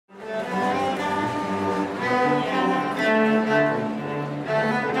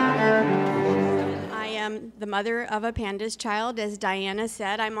mother of a PANDAS child, as Diana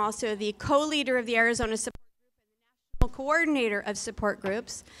said. I'm also the co-leader of the Arizona Support Group and the national coordinator of support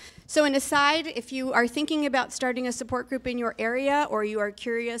groups. So an aside, if you are thinking about starting a support group in your area, or you are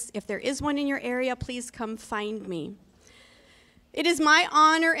curious if there is one in your area, please come find me. It is my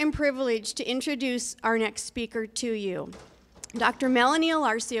honor and privilege to introduce our next speaker to you. Dr. Melanie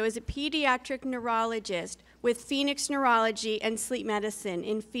Burgos-Alarcio is a pediatric neurologist with Phoenix Neurology and Sleep Medicine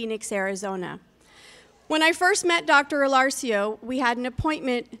in Phoenix, Arizona. When I first met Dr. Alarcio, we had an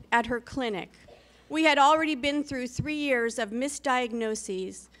appointment at her clinic. We had already been through 3 years of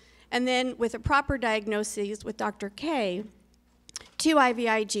misdiagnoses, and then with a proper diagnosis with Dr. K, 2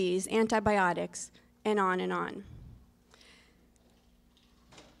 IVIGs, antibiotics, and on and on.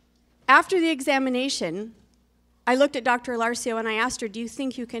 After the examination, I looked at Dr. Alarcio and I asked her, "Do you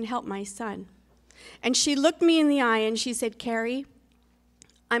think you can help my son?" And she looked me in the eye and she said, "Carrie,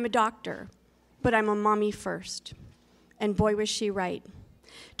 I'm a doctor, but I'm a mommy first." And boy, was she right.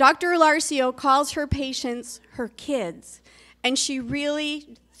 Dr. Alarcio calls her patients her kids, and she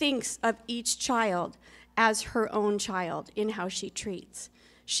really thinks of each child as her own child in how she treats.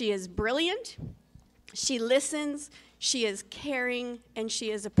 She is brilliant, she listens, she is caring, and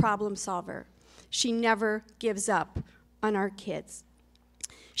she is a problem solver. She never gives up on our kids.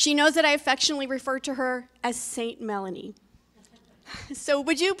 She knows that I affectionately refer to her as Saint Melanie. So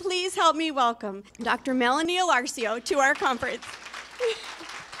would you please help me welcome Dr. Melanie Alarcio to our conference.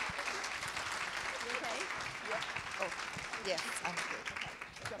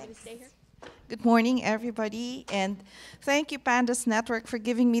 Good morning, everybody, and thank you, PANDAS Network, for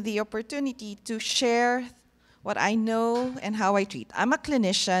giving me the opportunity to share what I know and how I treat. I'm a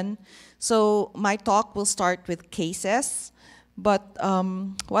clinician, so my talk will start with cases, but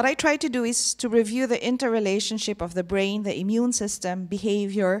what I try to do is to review the interrelationship of the brain, the immune system,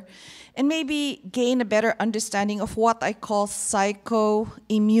 behavior, and maybe gain a better understanding of what I call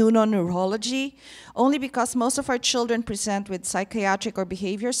psycho-immunoneurology, only because most of our children present with psychiatric or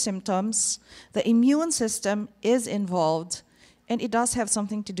behavior symptoms. The immune system is involved, and it does have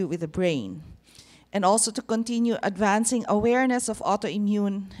something to do with the brain. And also to continue advancing awareness of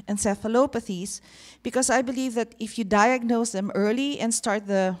autoimmune encephalopathies, because I believe that if you diagnose them early and start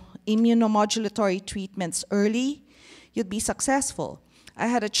the immunomodulatory treatments early, you'd be successful. I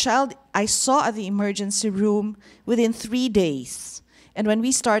had a child I saw at the emergency room within 3 days. And when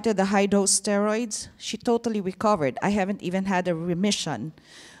we started the high-dose steroids, she totally recovered. I haven't even had a remission.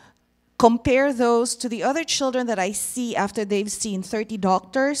 Compare those to the other children that I see after they've seen 30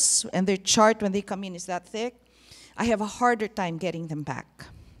 doctors, and their chart when they come in is that thick. I have a harder time getting them back.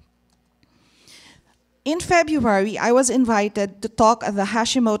 In February, I was invited to talk at the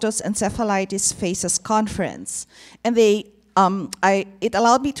Hashimoto's Encephalitis Phases Conference, and it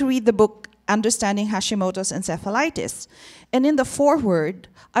allowed me to read the book Understanding Hashimoto's Encephalitis. And in the foreword,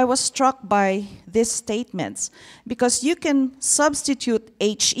 I was struck by these statements, because you can substitute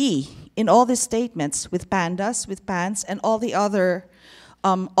HE in all these statements with PANDAS, with PANS, and all the other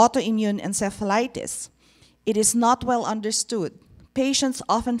autoimmune encephalitis. It is not well understood. Patients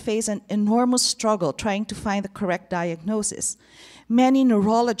often face an enormous struggle trying to find the correct diagnosis. Many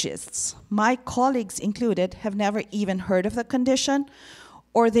neurologists, my colleagues included, have never even heard of the condition,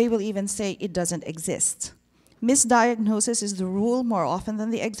 or they will even say it doesn't exist. Misdiagnosis is the rule more often than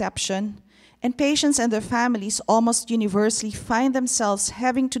the exception, and patients and their families almost universally find themselves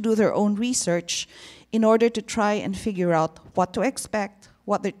having to do their own research in order to try and figure out what to expect,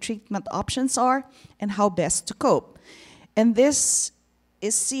 what their treatment options are, and how best to cope. And this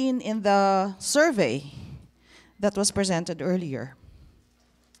is seen in the survey that was presented earlier.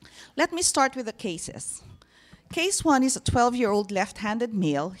 Let me start with the cases. Case 1 is a 12-year-old left-handed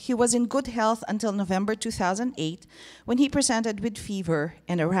male. He was in good health until November 2008 when he presented with fever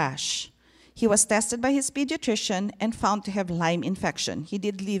and a rash. He was tested by his pediatrician and found to have Lyme infection. He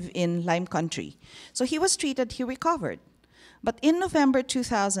did live in Lyme country. So he was treated, he recovered. But in November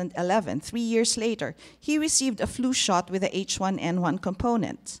 2011, 3 years later, he received a flu shot with a H1N1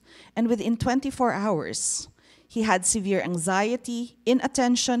 component. And within 24 hours, he had severe anxiety,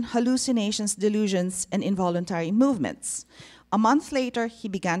 inattention, hallucinations, delusions, and involuntary movements. A month later, he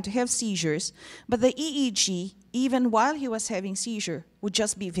began to have seizures, but the EEG, even while he was having seizure, would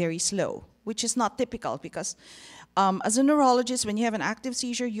just be very slow, which is not typical because as a neurologist, when you have an active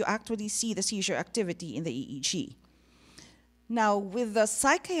seizure, you actually see the seizure activity in the EEG. Now, with the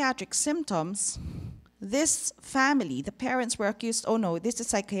psychiatric symptoms, this family, the parents were accused, oh no, this is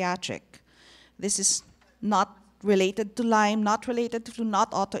psychiatric. This is not related to Lyme, not related to flu,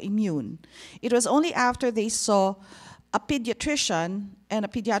 not autoimmune. It was only after they saw a pediatrician and a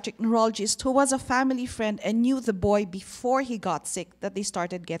pediatric neurologist who was a family friend and knew the boy before he got sick that they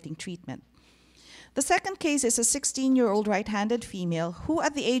started getting treatment. The second case is a 16-year-old right-handed female who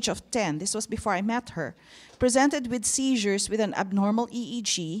at the age of 10, this was before I met her, presented with seizures with an abnormal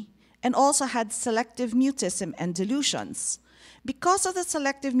EEG and also had selective mutism and delusions. Because of the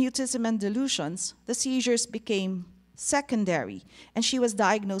selective mutism and delusions, the seizures became secondary and she was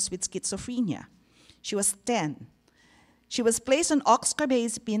diagnosed with schizophrenia. She was 10. She was placed on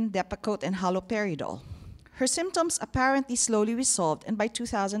oxcarbazepine, Depakote, and haloperidol. Her symptoms apparently slowly resolved and by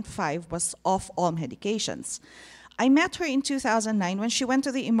 2005 was off all medications. I met her in 2009 when she went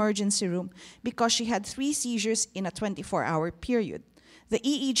to the emergency room because she had 3 seizures in a 24-hour period. The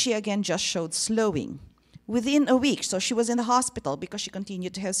EEG again just showed slowing. Within a week, so she was in the hospital because she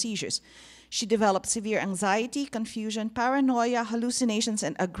continued to have seizures. She developed severe anxiety, confusion, paranoia, hallucinations,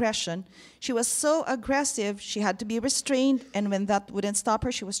 and aggression. She was so aggressive, she had to be restrained, and when that wouldn't stop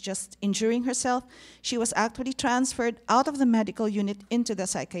her, she was just injuring herself. She was actually transferred out of the medical unit into the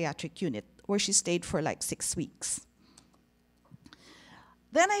psychiatric unit, where she stayed for like 6 weeks.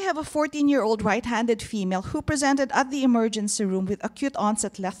 Then I have a 14-year-old right-handed female who presented at the emergency room with acute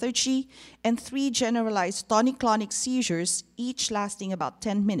onset lethargy and 3 generalized tonic-clonic seizures, each lasting about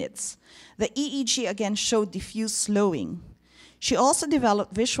 10 minutes. The EEG again showed diffuse slowing. She also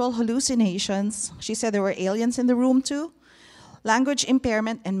developed visual hallucinations. She said there were aliens in the room too. Language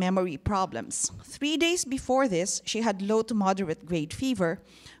impairment and memory problems. 3 days before this, she had low to moderate grade fever,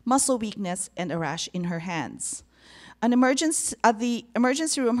 muscle weakness, and a rash in her hands. At the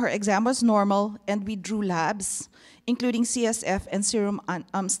emergency room, her exam was normal, and we drew labs, including CSF and serum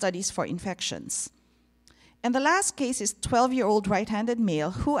studies for infections. And the last case is 12-year-old right-handed male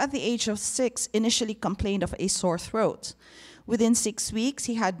who, at the age of 6, initially complained of a sore throat. Within 6 weeks,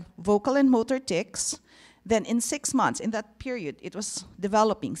 he had vocal and motor tics. Then in 6 months, in that period, it was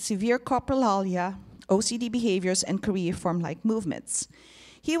developing severe coprolalia, OCD behaviors, and careiform-like movements.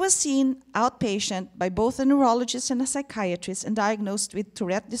 He was seen outpatient by both a neurologist and a psychiatrist and diagnosed with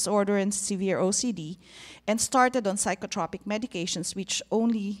Tourette disorder and severe OCD and started on psychotropic medications, which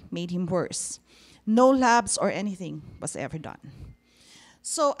only made him worse. No labs or anything was ever done.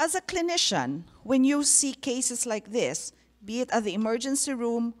 So as a clinician, when you see cases like this, be it at the emergency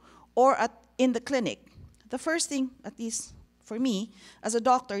room or in the clinic, the first thing, at least for me as a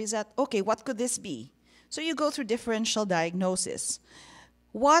doctor, is that, okay, what could this be? So you go through differential diagnosis.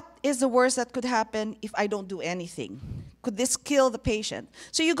 What is the worst that could happen if I don't do anything? Could this kill the patient?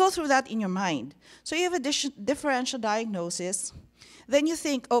 So you go through that in your mind. So you have a differential diagnosis. Then you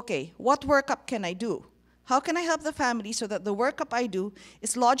think, okay, what workup can I do? How can I help the family so that the workup I do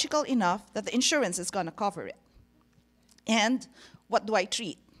is logical enough that the insurance is going to cover it? And what do I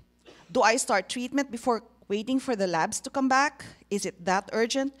treat? Do I start treatment before waiting for the labs to come back? Is it that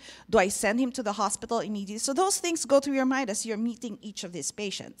urgent? Do I send him to the hospital immediately? So those things go through your mind as you're meeting each of these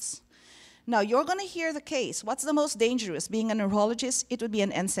patients. Now, you're going to hear the case. What's the most dangerous? Being a neurologist, it would be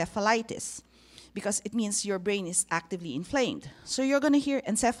an encephalitis because it means your brain is actively inflamed. So you're going to hear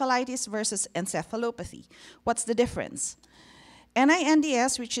encephalitis versus encephalopathy. What's the difference?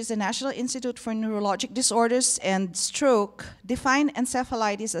 NINDS, which is the National Institute for Neurologic Disorders and Stroke, define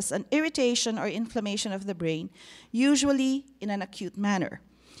encephalitis as an irritation or inflammation of the brain, usually in an acute manner.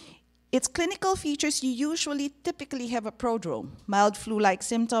 Its clinical features, you typically have a prodrome, mild flu-like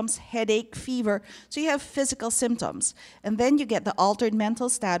symptoms, headache, fever, so you have physical symptoms. And then you get the altered mental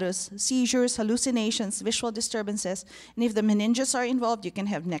status, seizures, hallucinations, visual disturbances, and if the meninges are involved, you can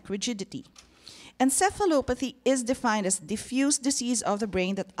have neck rigidity. Encephalopathy is defined as diffuse disease of the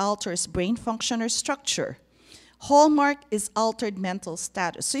brain that alters brain function or structure. Hallmark is altered mental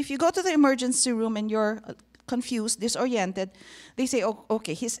status. So if you go to the emergency room and you're confused, disoriented, they say, oh,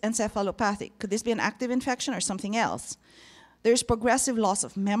 okay, he's encephalopathic. Could this be an active infection or something else? There's progressive loss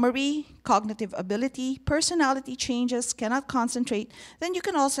of memory, cognitive ability, personality changes, cannot concentrate. Then you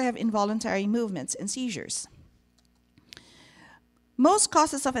can also have involuntary movements and seizures. Most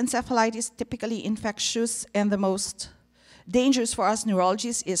causes of encephalitis typically infectious, and the most dangerous for us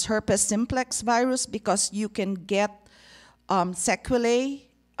neurologists is herpes simplex virus because you can get sequelae,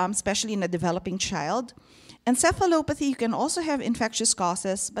 especially in a developing child. Encephalopathy, you can also have infectious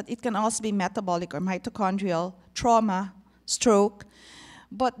causes, but it can also be metabolic or mitochondrial, trauma, stroke.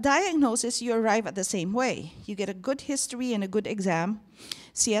 But diagnosis, you arrive at the same way. You get a good history and a good exam,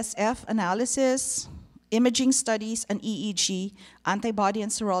 CSF analysis, imaging studies, an EEG, antibody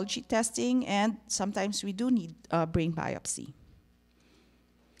and serology testing, and sometimes we do need brain biopsy.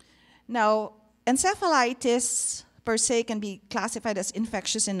 Now, encephalitis per se can be classified as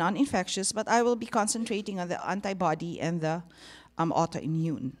infectious and non-infectious, but I will be concentrating on the antibody and the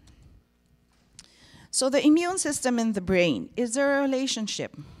autoimmune. So the immune system in the brain, is there a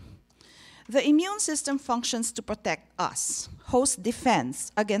relationship? The immune system functions to protect us, host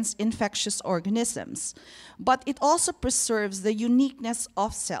defense against infectious organisms, but it also preserves the uniqueness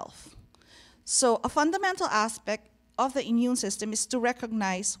of self. So a fundamental aspect of the immune system is to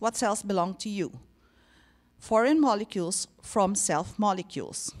recognize what cells belong to you. Foreign molecules from self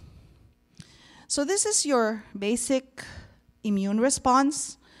molecules. So this is your basic immune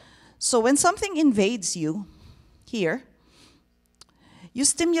response. So when something invades you, here, you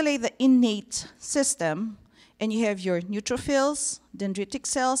stimulate the innate system, and you have your neutrophils, dendritic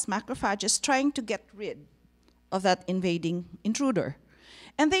cells, macrophages trying to get rid of that invading intruder.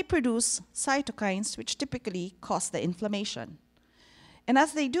 And they produce cytokines, which typically cause the inflammation. And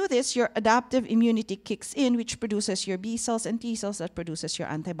as they do this, your adaptive immunity kicks in, which produces your B cells and T cells that produces your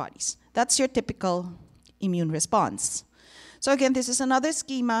antibodies. That's your typical immune response. So again, this is another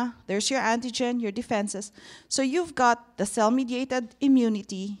schema. There's your antigen, your defenses. So you've got the cell-mediated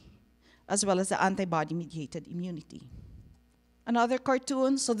immunity as well as the antibody-mediated immunity. Another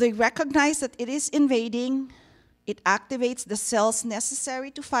cartoon. So they recognize that it is invading. It activates the cells necessary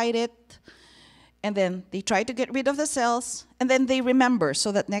to fight it. And then they try to get rid of the cells. And then they remember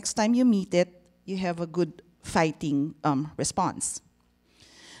so that next time you meet it, you have a good fighting response.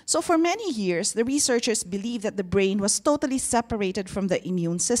 So for many years, the researchers believed that the brain was totally separated from the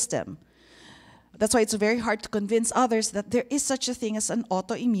immune system. That's why it's very hard to convince others that there is such a thing as an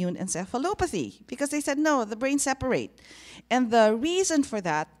autoimmune encephalopathy, because they said, no, the brain's separate. And the reason for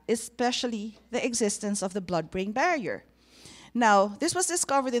that is especially the existence of the blood-brain barrier. Now, this was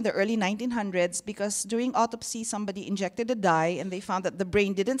discovered in the early 1900s because during autopsy, somebody injected a dye and they found that the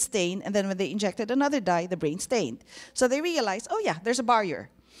brain didn't stain, and then when they injected another dye, the brain stained. So they realized, oh yeah, there's a barrier.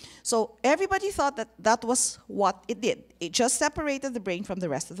 So everybody thought that that was what it did. It just separated the brain from the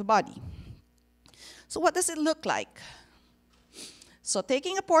rest of the body. So what does it look like? So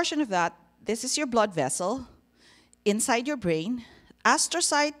taking a portion of that, this is your blood vessel inside your brain.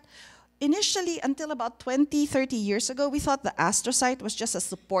 Astrocyte, initially until about 20, 30 years ago, we thought the astrocyte was just a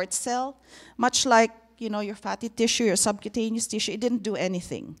support cell, much like, you know, your fatty tissue, your subcutaneous tissue. It didn't do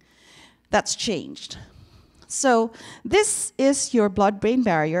anything. That's changed. So this is your blood-brain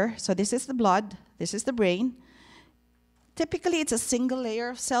barrier. So this is the blood, this is the brain. Typically, it's a single layer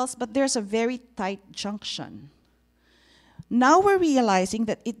of cells, but there's a very tight junction. Now we're realizing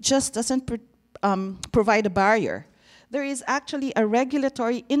that it just doesn't provide a barrier. There is actually a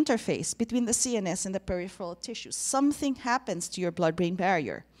regulatory interface between the CNS and the peripheral tissues. Something happens to your blood-brain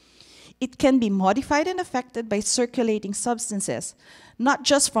barrier. It can be modified and affected by circulating substances, not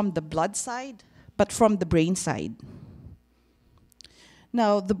just from the blood side, but from the brain side.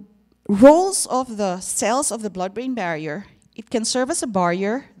 Now, the roles of the cells of the blood-brain barrier, it can serve as a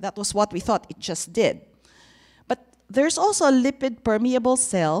barrier. That was what we thought it just did. But there's also a lipid-permeable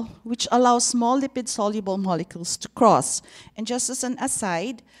cell, which allows small lipid-soluble molecules to cross. And just as an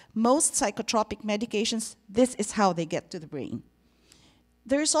aside, most psychotropic medications, this is how they get to the brain.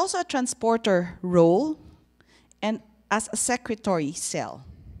 There's also a transporter role and as a secretory cell.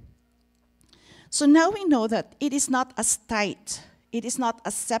 So now we know that it is not as tight, it is not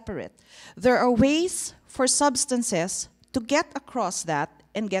as separate. There are ways for substances to get across that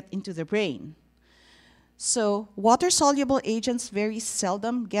and get into the brain. So water-soluble agents very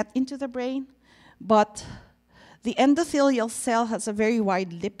seldom get into the brain, but the endothelial cell has a very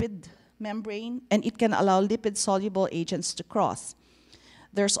wide lipid membrane, and it can allow lipid-soluble agents to cross.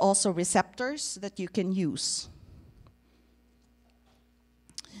 There's also receptors that you can use.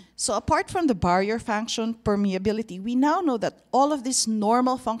 So apart from the barrier function, permeability, we now know that all of these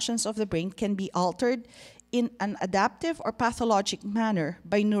normal functions of the brain can be altered in an adaptive or pathologic manner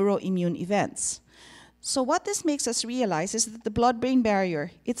by neuroimmune events. So what this makes us realize is that the blood-brain barrier,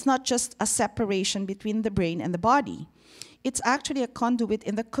 it's not just a separation between the brain and the body. It's actually a conduit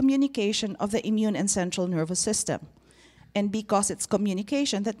in the communication of the immune and central nervous system. And because it's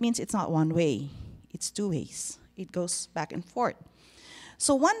communication, that means it's not one way. It's two ways. It goes back and forth.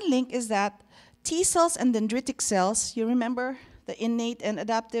 So one link is that T cells and dendritic cells, you remember the innate and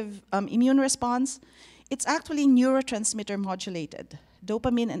adaptive immune response? It's actually neurotransmitter modulated.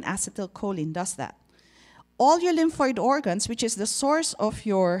 Dopamine and acetylcholine does that. All your lymphoid organs, which is the source of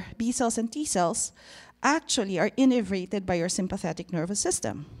your B cells and T cells, actually are innervated by your sympathetic nervous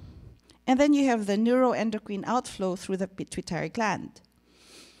system. And then you have the neuroendocrine outflow through the pituitary gland.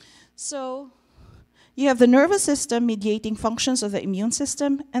 So you have the nervous system mediating functions of the immune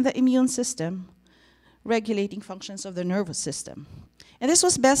system, and the immune system regulating functions of the nervous system. And this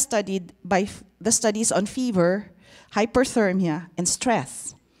was best studied by the studies on fever, hyperthermia, and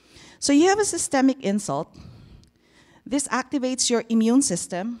stress. So you have a systemic insult. This activates your immune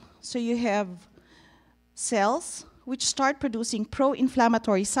system. So you have cells which start producing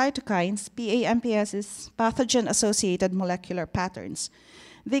pro-inflammatory cytokines, PAMPs, pathogen-associated molecular patterns.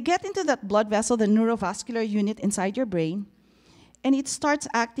 They get into that blood vessel, the neurovascular unit inside your brain, and it starts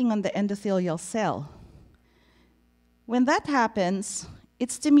acting on the endothelial cell. When that happens,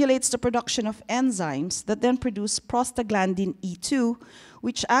 it stimulates the production of enzymes that then produce prostaglandin E2,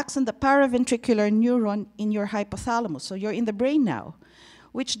 which acts on the paraventricular neuron in your hypothalamus. So you're in the brain now,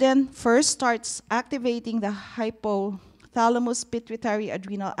 which then first starts activating the hypothalamus pituitary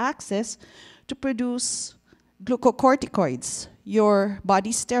adrenal axis to produce glucocorticoids, your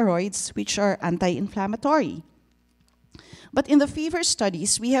body steroids, which are anti-inflammatory. But in the fever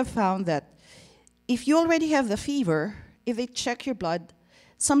studies, we have found that if you already have the fever, if they check your blood,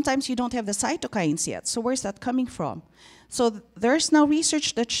 sometimes you don't have the cytokines yet. So where's that coming from? So there's now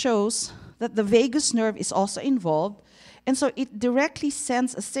research that shows that the vagus nerve is also involved, and so it directly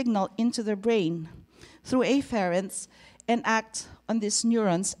sends a signal into the brain through afferents and acts on these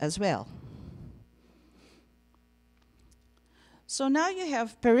neurons as well. So now you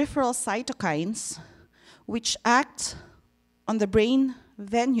have peripheral cytokines which act on the brain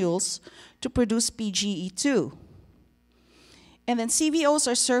venules to produce PGE2. And then CVOs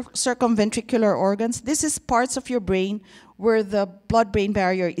are circumventricular organs. This is parts of your brain where the blood-brain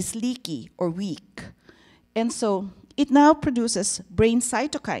barrier is leaky or weak. And so it now produces brain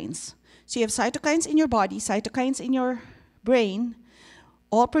cytokines. So you have cytokines in your body, cytokines in your brain,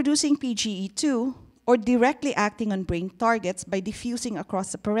 all producing PGE2 or directly acting on brain targets by diffusing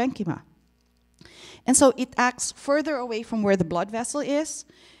across the parenchyma. And so it acts further away from where the blood vessel is,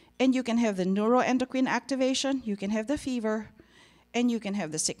 and you can have the neuroendocrine activation, you can have the fever, and you can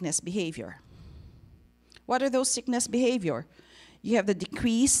have the sickness behavior. What are those sickness behavior? You have the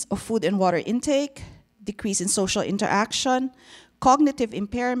decrease of food and water intake, decrease in social interaction, cognitive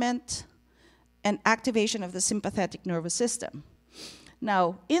impairment, and activation of the sympathetic nervous system.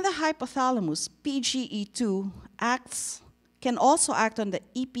 Now, in the hypothalamus, PGE2 can also act on the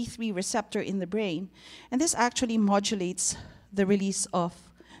EP3 receptor in the brain, and this actually modulates the release of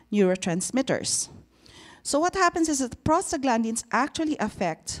neurotransmitters. So what happens is that the prostaglandins actually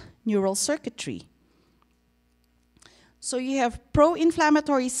affect neural circuitry. So you have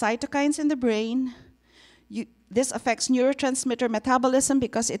pro-inflammatory cytokines in the brain. This affects neurotransmitter metabolism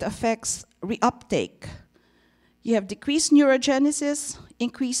because it affects reuptake. You have decreased neurogenesis,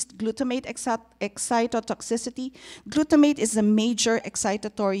 increased glutamate excitotoxicity. Glutamate is a major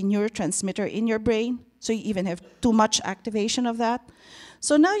excitatory neurotransmitter in your brain, so you even have too much activation of that.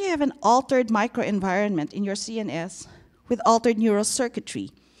 So now you have an altered microenvironment in your CNS with altered neural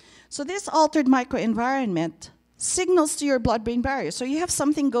circuitry. So this altered microenvironment signals to your blood-brain barrier. So you have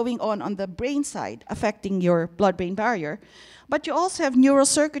something going on the brain side affecting your blood-brain barrier, but you also have neural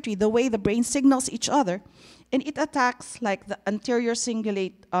circuitry, the way the brain signals each other, and it attacks like the anterior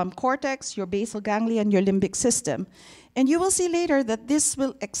cingulate cortex, your basal ganglia, and your limbic system. And you will see later that this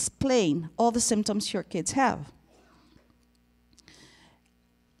will explain all the symptoms your kids have.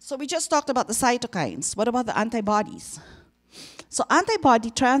 So we just talked about the cytokines. What about the antibodies? So antibody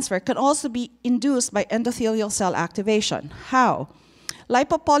transfer can also be induced by endothelial cell activation. How?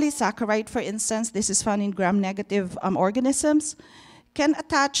 Lipopolysaccharide, for instance, this is found in gram-negative organisms, can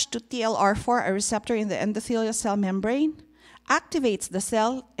attach to TLR4, a receptor in the endothelial cell membrane, activates the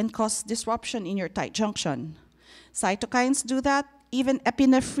cell, and causes disruption in your tight junction. Cytokines do that. Even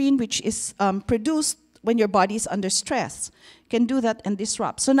epinephrine, which is produced when your body is under stress, can do that and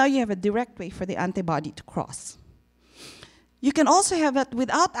disrupt. So now you have a direct way for the antibody to cross. You can also have that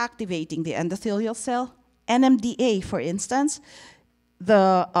without activating the endothelial cell. NMDA, for instance,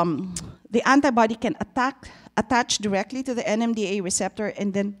 the antibody can attach directly to the NMDA receptor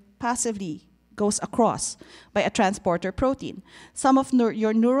and then passively goes across by a transporter protein. Some of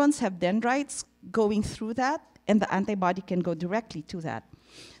your neurons have dendrites going through that, and the antibody can go directly to that.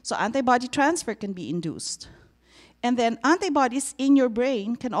 So antibody transfer can be induced. And then antibodies in your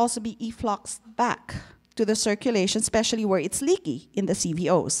brain can also be effluxed back to the circulation, especially where it's leaky in the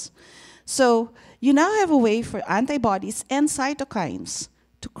CVOs. So you now have a way for antibodies and cytokines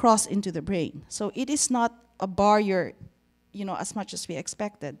to cross into the brain. So it is not a barrier, as much as we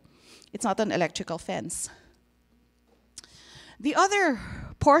expected. It's not an electrical fence. The other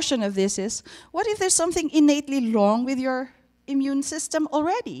portion of this is, what if there's something innately wrong with your immune system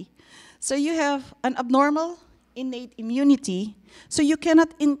already? So you have an abnormal innate immunity, so you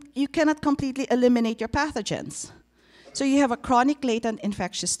cannot completely eliminate your pathogens. So you have a chronic latent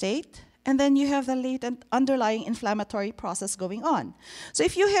infectious state, and then you have the latent underlying inflammatory process going on. So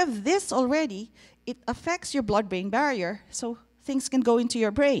if you have this already, it affects your blood-brain barrier, so things can go into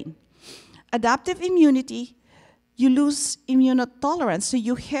your brain. Adaptive immunity, you lose immunotolerance, so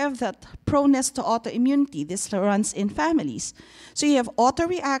you have that proneness to autoimmunity. This runs in families. So you have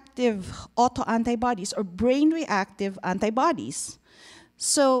autoreactive autoantibodies or brain-reactive antibodies.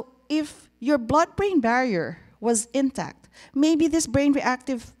 So if your blood-brain barrier was intact, maybe these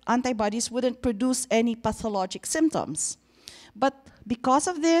brain-reactive antibodies wouldn't produce any pathologic symptoms. But because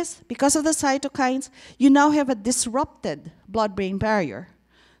of this, because of the cytokines, you now have a disrupted blood-brain barrier.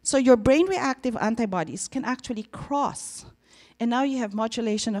 So your brain-reactive antibodies can actually cross, and now you have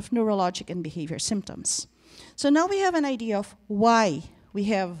modulation of neurologic and behavior symptoms. So now we have an idea of why we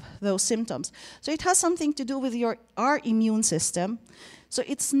have those symptoms. So it has something to do with our immune system. So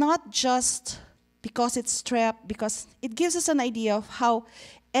it's not just because it's strep, because it gives us an idea of how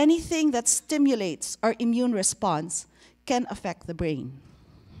anything that stimulates our immune response can affect the brain.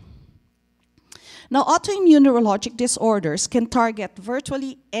 Now, autoimmune neurologic disorders can target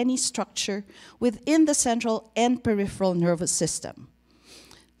virtually any structure within the central and peripheral nervous system.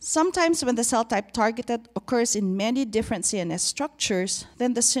 Sometimes when the cell type targeted occurs in many different CNS structures,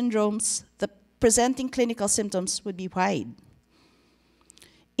 then the syndromes, the presenting clinical symptoms would be wide.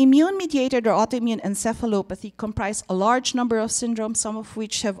 Immune-mediated or autoimmune encephalopathy comprise a large number of syndromes, some of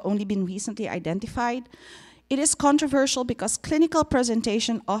which have only been recently identified. It is controversial because clinical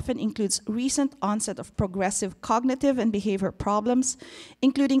presentation often includes recent onset of progressive cognitive and behavior problems,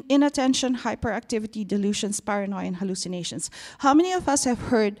 including inattention, hyperactivity, delusions, paranoia, and hallucinations. How many of us have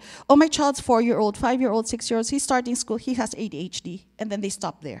heard, oh, my child's 4-year-old, 5-year-old, 6-year-old, he's starting school, he has ADHD, and then they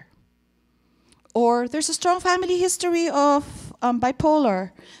stop there. Or there's a strong family history of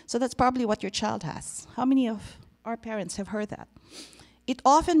bipolar, so that's probably what your child has. How many of our parents have heard that? It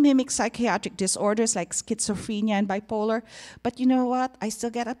often mimics psychiatric disorders like schizophrenia and bipolar, but you know what? I still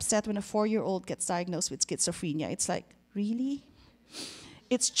get upset when a 4-year-old gets diagnosed with schizophrenia. It's like, really?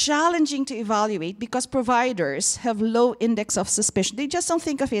 It's challenging to evaluate because providers have low index of suspicion. They just don't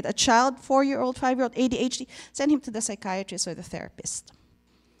think of it. A child, 4-year-old, 5-year-old, ADHD, send him to the psychiatrist or the therapist.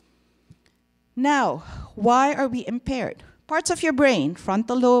 Now, why are we impaired? Parts of your brain,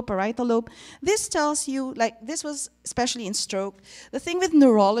 frontal lobe, parietal lobe, this tells you, like this was especially in stroke, the thing with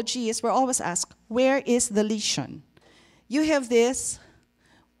neurology is we're always asked, where is the lesion? You have this,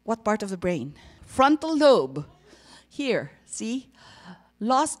 what part of the brain? Frontal lobe, here, see?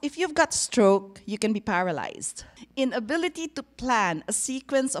 Loss, if you've got stroke, you can be paralyzed. Inability to plan a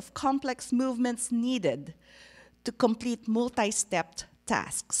sequence of complex movements needed to complete multi-stepped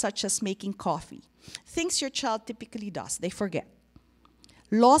tasks, such as making coffee. Things your child typically does, they forget.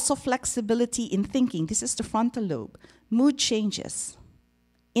 Loss of flexibility in thinking, this is the frontal lobe. Mood changes.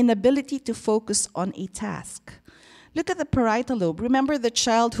 Inability to focus on a task. Look at the parietal lobe. Remember the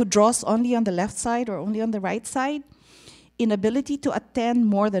child who draws only on the left side or only on the right side? Inability to attend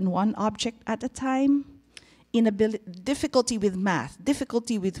more than one object at a time. Difficulty with math,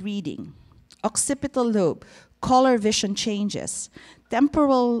 difficulty with reading. Occipital lobe, color vision changes.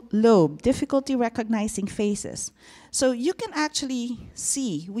 Temporal lobe, difficulty recognizing faces. So you can actually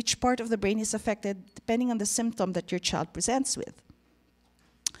see which part of the brain is affected depending on the symptom that your child presents with.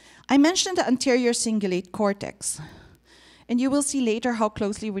 I mentioned the anterior cingulate cortex, and you will see later how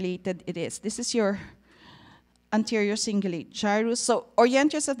closely related it is. This is your anterior cingulate gyrus. So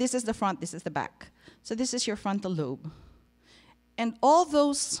orient yourself, this is the front, this is the back. So this is your frontal lobe. And all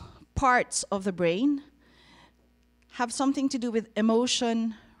those parts of the brain have something to do with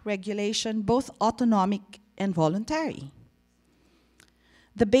emotion, regulation, both autonomic and voluntary.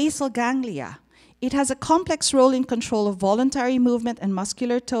 The basal ganglia, it has a complex role in control of voluntary movement and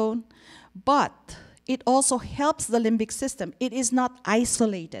muscular tone, but it also helps the limbic system. It is not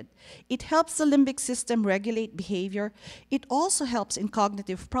isolated. It helps the limbic system regulate behavior. It also helps in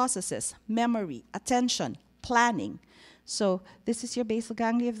cognitive processes, memory, attention, planning. So this is your basal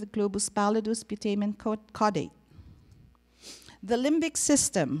ganglia of the globus pallidus, putamen caudate. The limbic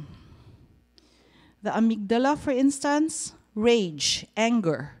system, the amygdala, for instance, rage,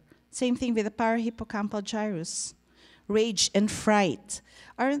 anger. Same thing with the parahippocampal gyrus, rage and fright.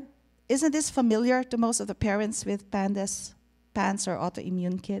 Isn't this familiar to most of the parents with PANDAS, PANS, or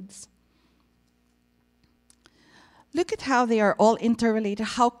autoimmune kids? Look at how they are all interrelated,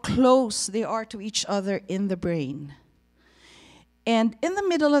 how close they are to each other in the brain. And in the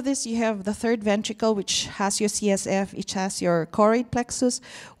middle of this, you have the third ventricle, which has your CSF, which has your choroid plexus,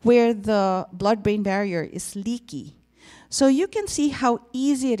 where the blood-brain barrier is leaky. So you can see how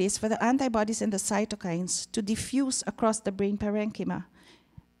easy it is for the antibodies and the cytokines to diffuse across the brain parenchyma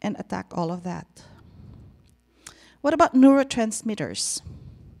and attack all of that. What about neurotransmitters?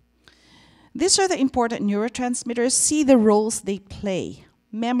 These are the important neurotransmitters. See the roles they play: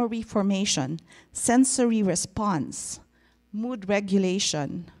 memory formation, sensory response, mood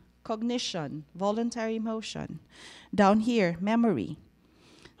regulation, cognition, voluntary motion. Down here, memory,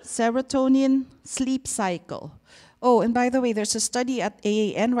 serotonin, sleep cycle. Oh, and by the way, there's a study at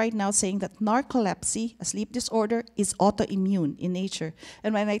AAN right now saying that narcolepsy, a sleep disorder, is autoimmune in nature.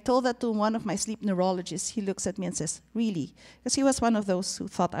 And when I told that to one of my sleep neurologists, he looks at me and says, really? Because he was one of those who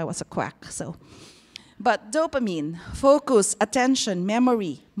thought I was a quack. But dopamine, focus, attention,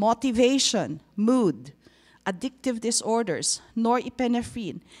 memory, motivation, mood, addictive disorders,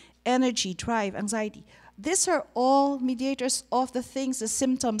 norepinephrine, energy, drive, anxiety. These are all mediators of the things, the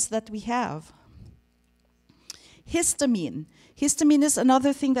symptoms that we have. Histamine. Histamine is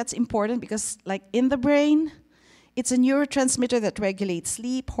another thing that's important because, like in the brain, it's a neurotransmitter that regulates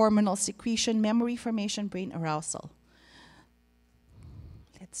sleep, hormonal secretion, memory formation, brain arousal.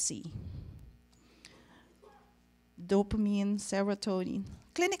 Let's see. Dopamine, serotonin.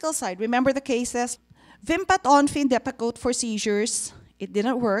 Clinical side, remember the cases? Vimpat, Onfin, Depakote for seizures. It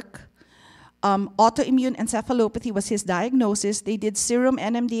didn't work. Autoimmune encephalopathy was his diagnosis. They did serum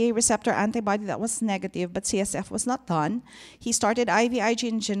NMDA receptor antibody that was negative, but CSF was not done. He started IVIG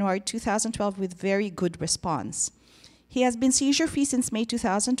in January 2012 with very good response. He has been seizure-free since May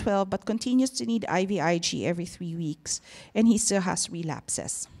 2012, but continues to need IVIG every 3 weeks, and he still has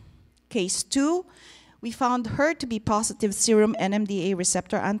relapses. Case 2, we found her to be positive serum NMDA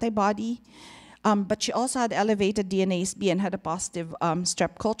receptor antibody. But she also had elevated DNase-B and had a positive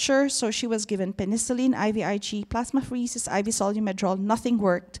strep culture, so she was given penicillin, IVIG, plasmapheresis, IV Solumedrol, nothing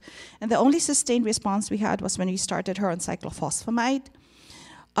worked. And the only sustained response we had was when we started her on cyclophosphamide.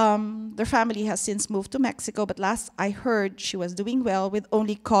 Their family has since moved to Mexico, but last I heard she was doing well with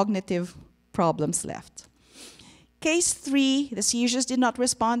only cognitive problems left. Case 3, the seizures did not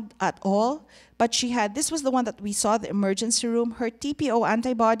respond at all, but she had, this was the one that we saw in the emergency room, her TPO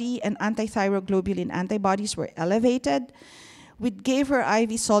antibody and antithyroglobulin antibodies were elevated. We gave her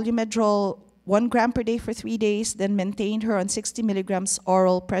IV Solumedrol 1 gram per day for 3 days, then maintained her on 60 milligrams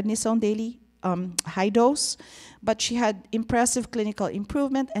oral prednisone daily, high dose, but she had impressive clinical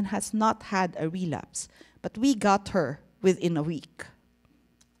improvement and has not had a relapse. But we got her within a week.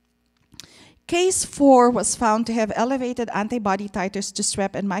 Case 4 was found to have elevated antibody titers to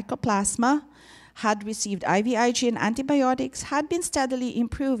strep and mycoplasma, had received IVIG and antibiotics, had been steadily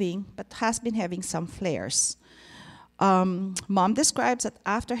improving, but has been having some flares. Mom describes that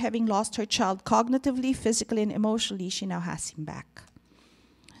after having lost her child cognitively, physically, and emotionally, she now has him back.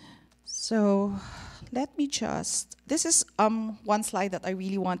 So let me just, this is one slide that I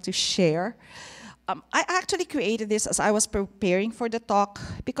really want to share. I actually created this as I was preparing for the talk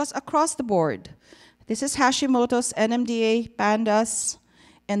because across the board, this is Hashimoto's, NMDA, PANDAS,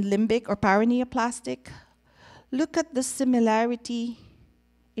 and limbic or paraneoplastic. Look at the similarity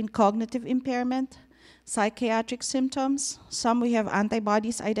in cognitive impairment, psychiatric symptoms. Some we have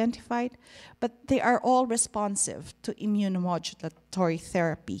antibodies identified, but they are all responsive to immunomodulatory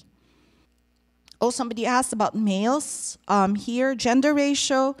therapy. Oh, somebody asked about males. Here, gender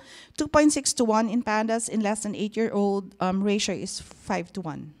ratio, 2.6 to 1 in PANDAS. In less than 8-year-old, ratio is 5 to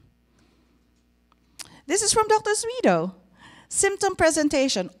 1. This is from Dr. Zuido. Symptom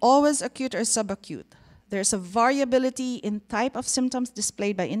presentation, always acute or subacute. There's a variability in type of symptoms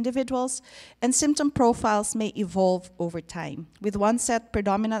displayed by individuals, and symptom profiles may evolve over time, with one set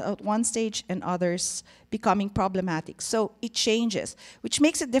predominant at one stage and others becoming problematic. So it changes, which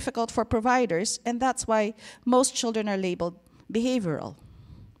makes it difficult for providers, and that's why most children are labeled behavioral.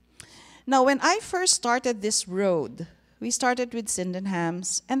 Now, when I first started this road, we started with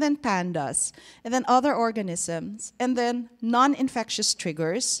Sydenham's, and then PANDAS, and then other organisms, and then non-infectious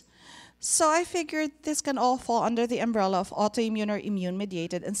triggers. So I figured this can all fall under the umbrella of autoimmune or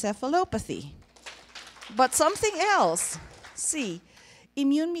immune-mediated encephalopathy. But something else, see,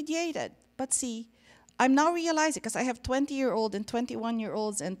 immune-mediated, but see, I'm now realizing, because I have 20-year-old and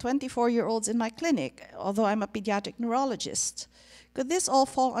 21-year-olds and 24-year-olds in my clinic, although I'm a pediatric neurologist, could this all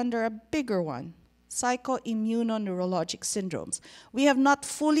fall under a bigger one? Psychoimmunoneurologic syndromes. We have not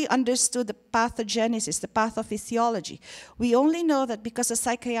fully understood the pathogenesis, the pathophysiology. We only know that because the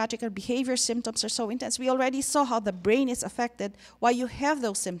psychiatric or behavior symptoms are so intense, we already saw how the brain is affected while you have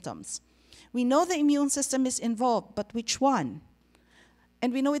those symptoms. We know the immune system is involved, but which one?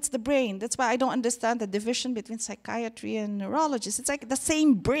 And we know it's the brain. That's why I don't understand the division between psychiatry and neurologists. It's like the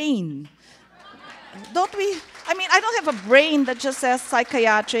same brain. Don't we? I mean, I don't have a brain that just says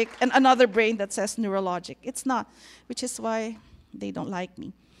psychiatric and another brain that says neurologic. It's not, which is why they don't like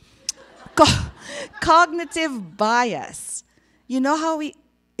me. Cognitive bias. You know how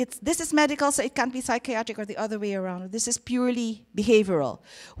this is medical, so it can't be psychiatric or the other way around. This is purely behavioral.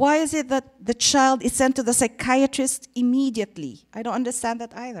 Why is it that the child is sent to the psychiatrist immediately? I don't understand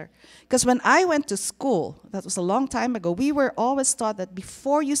that either. Because when I went to school, that was a long time ago, we were always taught that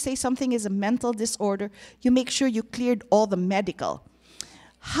before you say something is a mental disorder, you make sure you cleared all the medical.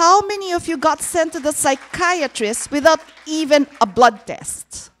 How many of you got sent to the psychiatrist without even a blood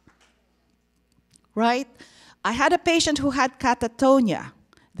test? Right? I had a patient who had catatonia.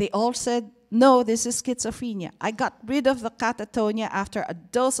 They all said, no, this is schizophrenia. I got rid of the catatonia after a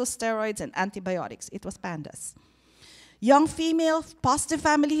dose of steroids and antibiotics. It was PANDAS. Young female, positive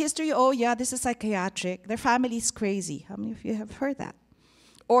family history. Oh, yeah, this is psychiatric. Their family is crazy. How many of you have heard that?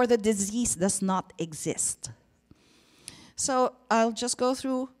 Or the disease does not exist. So I'll just go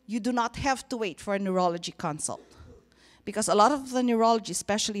through. You do not have to wait for a neurology consult. Because a lot of the neurology,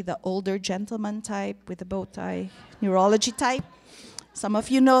 especially the older gentleman type with the bow tie, neurology type, some of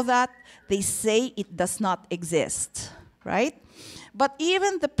you know that, they say it does not exist, right? But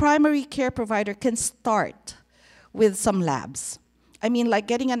even the primary care provider can start with some labs. I mean, like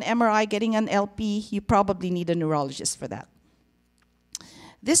getting an MRI, getting an LP, you probably need a neurologist for that.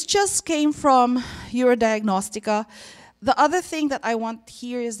 This just came from Eurodiagnostica. The other thing that I want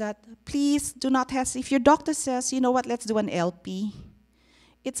here is that please do not hesitate. If your doctor says, you know what, let's do an LP,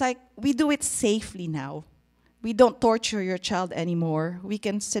 it's like we do it safely now. We don't torture your child anymore. We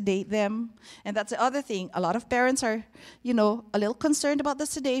can sedate them. And that's the other thing. A lot of parents are, you know, a little concerned about the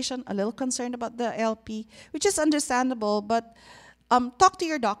sedation, a little concerned about the LP, which is understandable, but talk to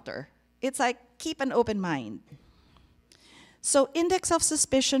your doctor. It's like keep an open mind. So index of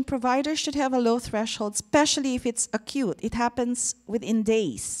suspicion, providers should have a low threshold, especially if it's acute. It happens within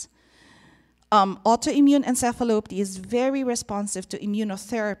days. Autoimmune encephalopathy is very responsive to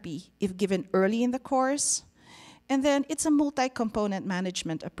immunotherapy if given early in the course. And then it's a multi-component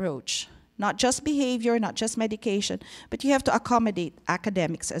management approach. Not just behavior, not just medication, but you have to accommodate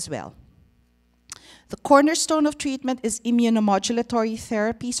academics as well. The cornerstone of treatment is immunomodulatory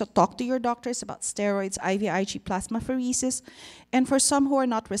therapy, so talk to your doctors about steroids, IVIG, plasmapheresis. And for some who are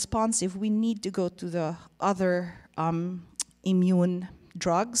not responsive, we need to go to the other immune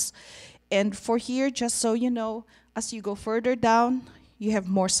drugs. And for here, just so you know, as you go further down, you have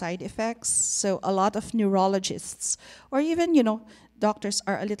more side effects. So a lot of neurologists, or even, you know, doctors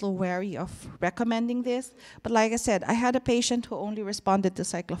are a little wary of recommending this. But like I said, I had a patient who only responded to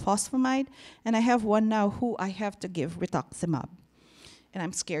cyclophosphamide, and I have one now who I have to give rituximab. And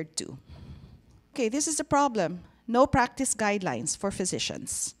I'm scared too. Okay, this is the problem. No practice guidelines for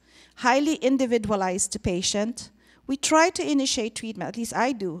physicians. Highly individualized to patient. We try to initiate treatment, at least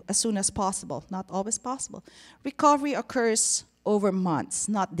I do, as soon as possible. Not always possible. Recovery occurs over months,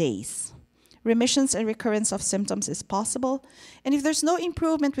 not days. Remissions and recurrence of symptoms is possible. And if there's no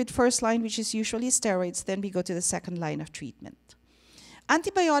improvement with first line, which is usually steroids, then we go to the second line of treatment.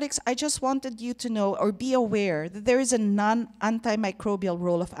 Antibiotics, I just wanted you to know or be aware that there is a non-antimicrobial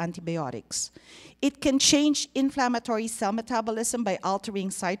role of antibiotics. It can change inflammatory cell metabolism by altering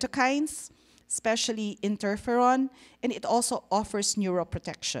cytokines, especially interferon, and it also offers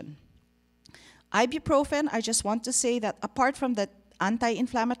neuroprotection. Ibuprofen, I just want to say that apart from the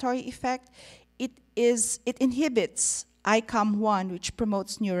anti-inflammatory effect, it inhibits ICAM-1, which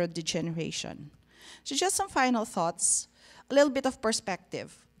promotes neurodegeneration. So just some final thoughts, a little bit of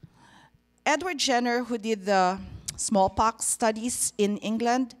perspective. Edward Jenner, who did the smallpox studies in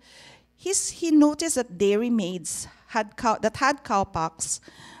England, he noticed that dairy maids that had cowpox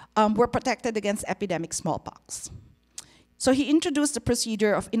were protected against epidemic smallpox. So he introduced the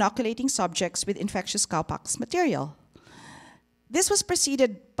procedure of inoculating subjects with infectious cowpox material. This was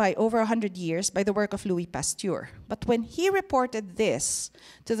preceded by over 100 years by the work of Louis Pasteur. But when he reported this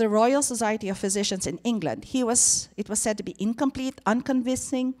to the Royal Society of Physicians in England, it was said to be incomplete,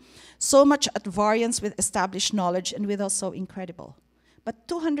 unconvincing, so much at variance with established knowledge and with also incredible. But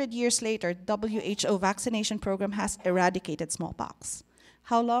 200 years later, WHO vaccination program has eradicated smallpox.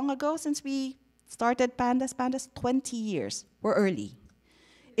 How long ago since we started PANDAS? PANDAS, 20 years. We're early.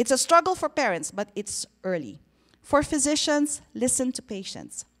 It's a struggle for parents, but it's early. For physicians, listen to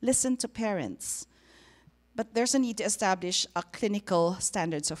patients, listen to parents. But there's a need to establish a clinical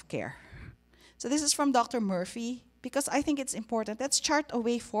standards of care. So this is from Dr. Murphy, because I think it's important. Let's chart a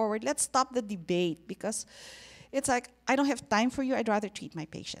way forward. Let's stop the debate, because It's like, I don't have time for you, I'd rather treat my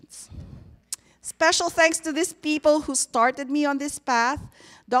patients. Special thanks to these people who started me on this path.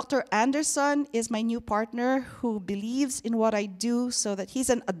 Dr. Anderson is my new partner who believes in what I do so that he's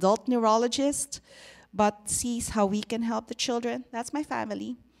an adult neurologist, but sees how we can help the children. That's my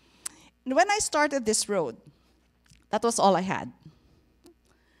family. And when I started this road, that was all I had.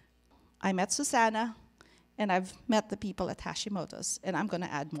 I met Susanna, and I've met the people at Hashimoto's, and I'm going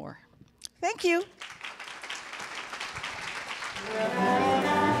to add more. Thank you.